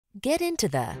Get into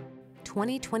the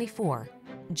 2024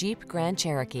 Jeep Grand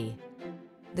Cherokee.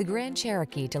 The Grand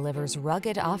Cherokee delivers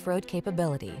rugged off-road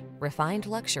capability, refined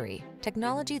luxury,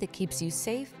 technology that keeps you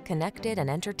safe, connected, and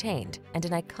entertained, and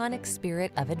an iconic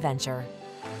spirit of adventure.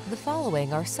 The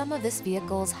following are some of this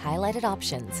vehicle's highlighted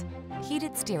options: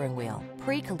 heated steering wheel,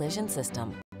 pre-collision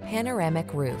system,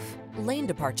 panoramic roof, lane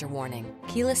departure warning,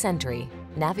 keyless entry,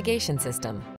 navigation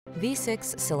system,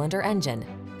 V6 cylinder engine,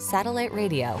 satellite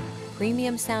radio,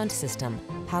 premium sound system,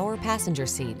 power passenger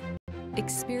seat.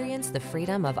 Experience the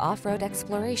freedom of off-road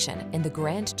exploration in the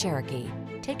Grand Cherokee.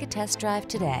 Take a test drive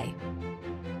today.